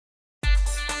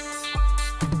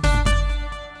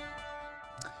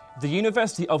The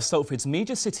University of Salford's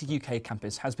MediaCityUK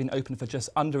campus has been open for just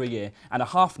under a year and a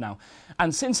half now.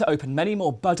 And since it opened, many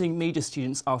more budding media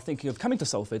students are thinking of coming to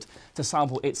Salford to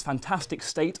sample its fantastic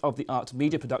state-of-the-art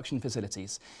media production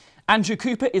facilities. Andrew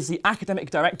Cooper is the Academic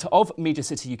Director of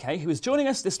MediaCityUK, who is joining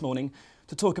us this morning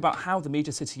to talk about how the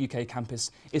MediaCityUK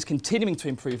campus is continuing to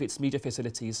improve its media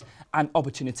facilities and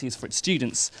opportunities for its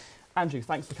students. Andrew,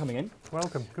 thanks for coming in.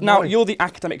 Welcome. Good now, morning. You're the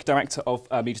Academic Director of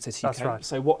MediaCityUK. That's right.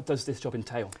 So what does this job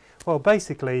entail? Well,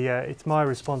 basically, it's my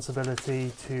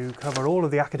responsibility to cover all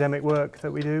of the academic work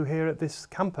that we do here at this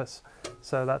campus.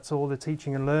 So that's all the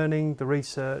teaching and learning, the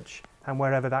research, and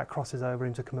wherever that crosses over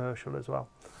into commercial as well.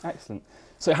 Excellent.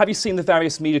 So have you seen the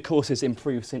various media courses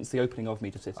improve since the opening of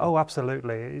MediaCity? Oh,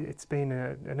 absolutely. It's been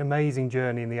an amazing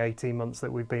journey in the 18 months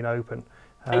that we've been open.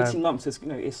 18 months is,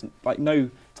 it's like no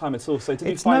time at all. So did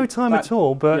it's you find no time at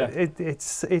all, but yeah.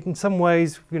 it's in some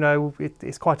ways,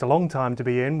 it's quite a long time to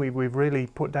be in. We've really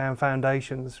put down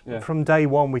foundations. Yeah. From day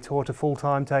one, we taught a full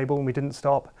timetable and we didn't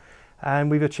stop.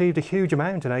 And we've achieved a huge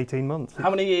amount in 18 months.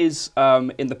 How many years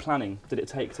in the planning did it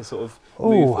take to sort of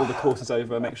move all the courses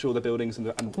over, make sure the buildings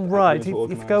and right, if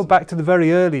you go back to the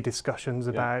very early discussions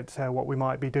yeah. about what we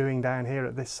might be doing down here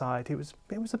at this site, it was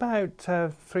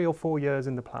about 3 or 4 years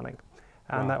in the planning.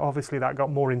 And right. obviously that got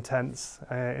more intense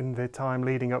in the time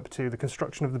leading up to the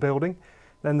construction of the building,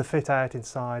 then the fit out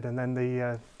inside, and then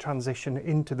the transition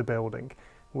into the building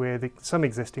with some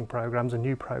existing programmes and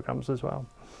new programmes as well.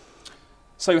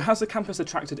 So has the campus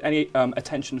attracted any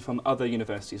attention from other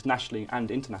universities, nationally and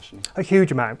internationally? A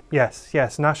huge amount, yes.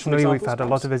 Nationally we've had a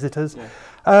lot of visitors.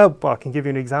 Yeah. Well, I can give you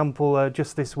an example.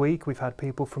 Just this week we've had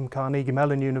people from Carnegie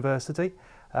Mellon University.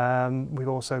 We've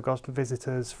also got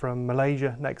visitors from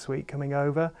Malaysia next week coming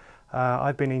over.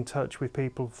 I've been in touch with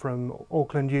people from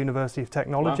Auckland University of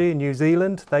Technology in New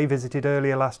Zealand. They visited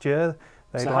earlier last year.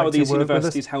 So how are these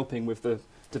universities helping with the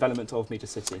development of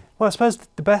MediaCity? Well, I suppose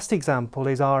the best example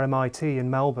is RMIT in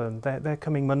Melbourne. They're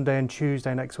coming Monday and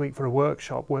Tuesday next week for a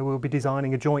workshop where we'll be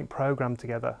designing a joint programme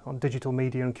together on digital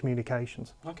media and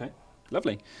communications. Okay,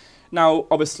 lovely. Now,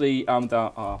 obviously, there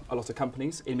are a lot of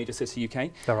companies in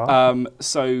MediaCityUK. There are.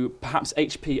 So perhaps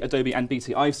HP, Adobe and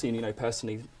BT, I've seen,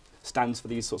 personally, stands for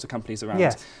these sorts of companies around.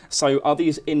 Yes. So are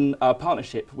these in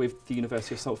partnership with the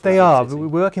University of Salford? They are. We're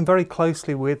working very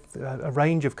closely with a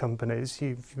range of companies.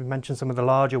 You've mentioned some of the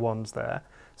larger ones there.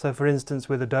 So for instance,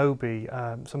 with Adobe,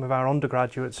 some of our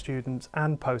undergraduate students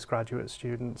and postgraduate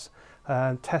students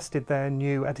tested their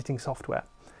new editing software.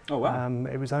 Oh, wow.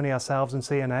 It was only ourselves and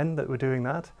CNN that were doing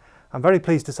that. I'm very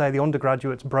pleased to say the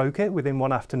undergraduates broke it within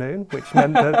one afternoon, which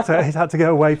meant that it had to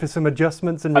go away for some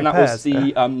adjustments and repairs.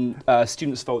 And that was the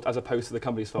student's fault as opposed to the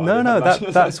company's fault? No,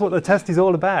 that's what the test is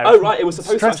all about. Oh, right, it was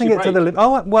supposed to actually break.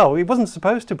 Well, it wasn't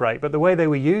supposed to break, but the way they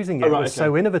were using it was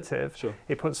so innovative, sure.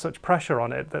 It put such pressure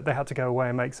on it that they had to go away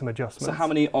and make some adjustments. So how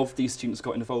many of these students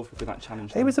got involved with that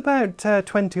challenge then? It was about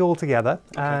 20 altogether,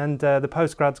 and the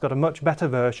postgrads got a much better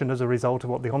version as a result of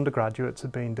what the undergraduates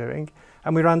had been doing.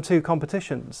 And we ran 2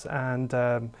 competitions,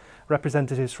 and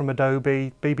representatives from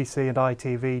Adobe, BBC and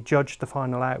ITV judged the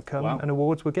final outcome. Wow. And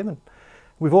awards were given.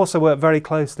 We've also worked very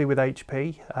closely with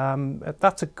HP.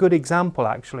 That's a good example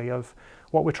actually of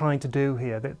what we're trying to do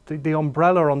here. The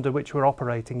umbrella under which we're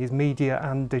operating is media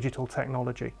and digital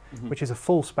technology, which is a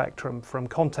full spectrum from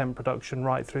content production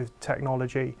right through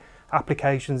technology,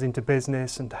 applications into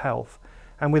business and health.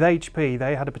 And with HP,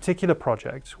 they had a particular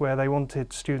project where they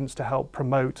wanted students to help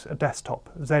promote a desktop,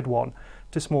 Z1,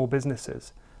 to small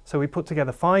businesses. So we put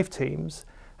together 5 teams,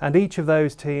 and each of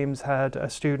those teams had a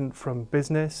student from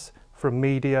business, from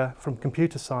media, from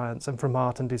computer science, and from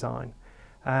art and design.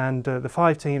 And the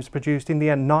 5 teams produced, in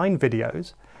the end, 9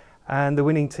 videos, and the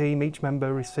winning team, each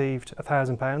member received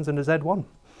 £1,000 and a Z1.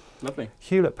 Lovely.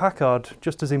 Hewlett-Packard,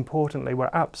 just as importantly, were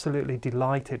absolutely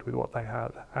delighted with what they had,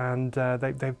 and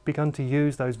they've begun to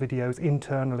use those videos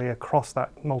internally across that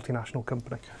multinational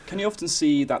company. Can you often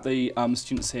see that the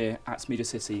students here at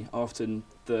MediaCity are often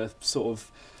the sort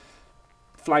of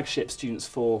flagship students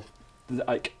for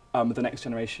the next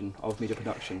generation of media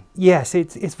production? Yes,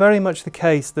 it's very much the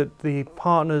case that the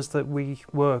partners that we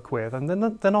work with, and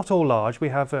they're not all large. We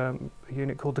have a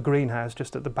unit called the Greenhouse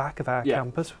just at the back of our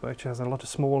campus, which has a lot of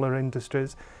smaller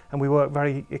industries, and we work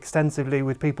very extensively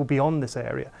with people beyond this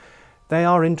area. They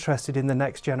are interested in the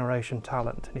next generation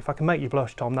talent. And if I can make you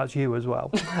blush, Tom, that's you as well.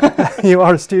 You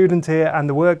are a student here, and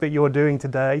the work that you're doing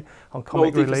today on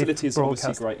comic relief, the facilities are broadcast.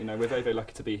 obviously great. We're very, very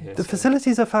lucky to be here. The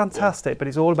facilities are fantastic, but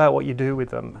it's all about what you do with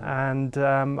them. And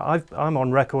I'm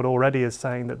on record already as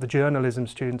saying that the journalism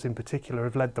students in particular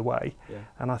have led the way. Yeah.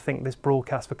 And I think this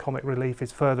broadcast for comic relief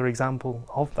is further example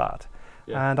of that.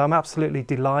 And I'm absolutely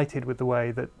delighted with the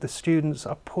way that the students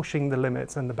are pushing the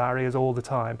limits and the barriers all the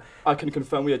time. I can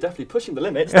confirm we are definitely pushing the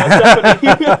limits.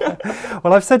 Definitely.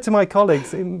 Well, I've said to my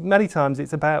colleagues many times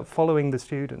it's about following the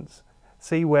students.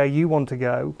 See where you want to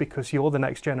go, because you're the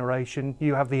next generation.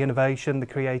 You have the innovation, the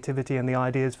creativity and the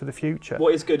ideas for the future.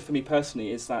 What is good for me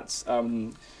personally is that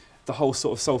the whole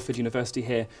sort of Salford University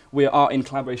here, we are in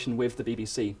collaboration with the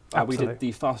BBC. We did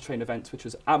the Fast Train event, which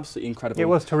was absolutely incredible. It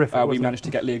was terrific. We managed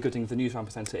to get Leah Gooding, the newsround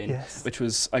presenter, in, which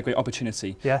was a great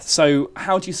opportunity. Yes. So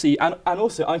how do you see, and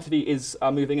also ITV is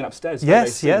moving in upstairs.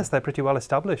 Yes, yes, they're pretty well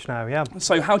established now, yeah.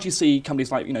 So how do you see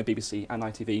companies like, BBC and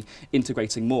ITV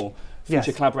integrating more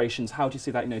future collaborations? How do you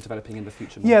see that, developing in the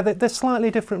future more? Yeah, they're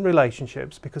slightly different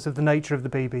relationships because of the nature of the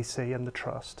BBC and the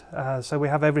trust. So we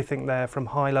have everything there from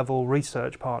high-level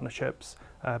research partnerships,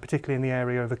 particularly in the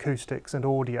area of acoustics and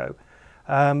audio.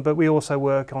 But we also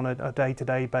work on a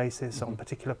day-to-day basis on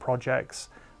particular projects,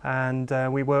 and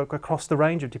we work across the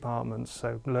range of departments,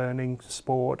 so learning,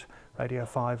 sport, Radio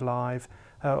 5 Live,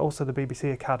 also the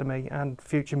BBC Academy and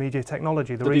Future Media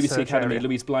Technology, the research BBC Academy, area.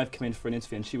 Louise Blythe came in for an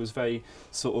interview and she was very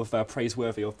sort of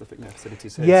praiseworthy of the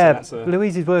facilities here. Yeah, so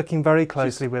Louise is working very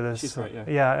closely with us. She's great,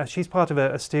 yeah, she's part of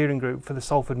a steering group for the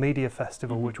Salford Media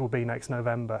Festival, which will be next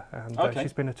November, and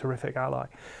she's been a terrific ally.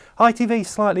 ITV is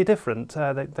slightly different.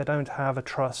 They don't have a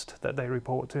trust that they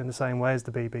report to in the same way as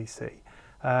the BBC.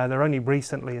 They're only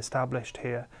recently established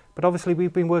here, but obviously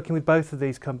we've been working with both of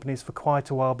these companies for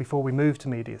quite a while before we moved to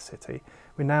Media City.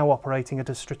 We're now operating at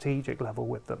a strategic level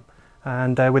with them,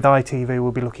 and with ITV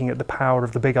we'll be looking at the power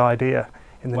of the big idea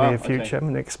in the near future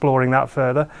and exploring that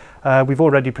further. We've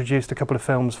already produced a couple of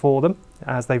films for them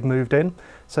as they've moved in,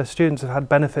 so students have had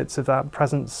benefits of that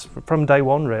presence from day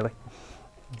one, really.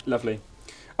 Lovely.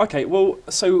 Okay, well,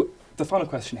 so the final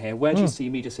question here, where do you see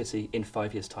Media City in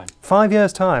 5 years' time? 5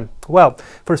 years' time? Well,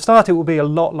 for a start it will be a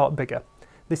lot bigger.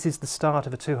 This is the start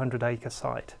of a 200-acre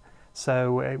site.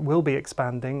 So it will be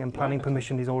expanding, and planning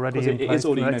permission is already in place. It is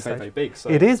already very big. So.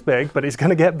 It is big, but it's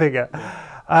going to get bigger.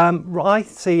 I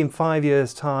see in 5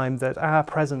 years' time that our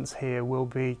presence here will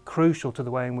be crucial to the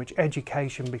way in which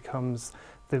education becomes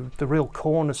the real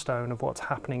cornerstone of what's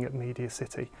happening at Media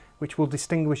City, which will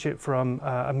distinguish it from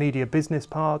a media business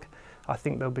park. I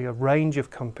think there'll be a range of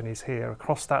companies here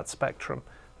across that spectrum,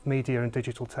 media and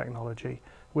digital technology.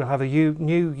 We'll have a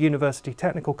new University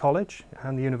Technical College,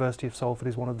 and the University of Salford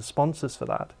is one of the sponsors for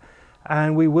that.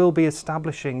 And we will be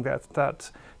establishing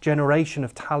that generation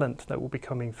of talent that will be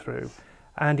coming through.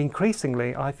 And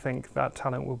increasingly, I think that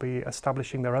talent will be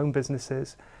establishing their own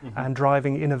businesses and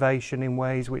driving innovation in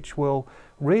ways which will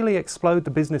really explode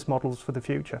the business models for the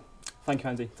future. Thank you,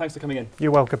 Andy. Thanks for coming in.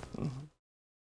 You're welcome.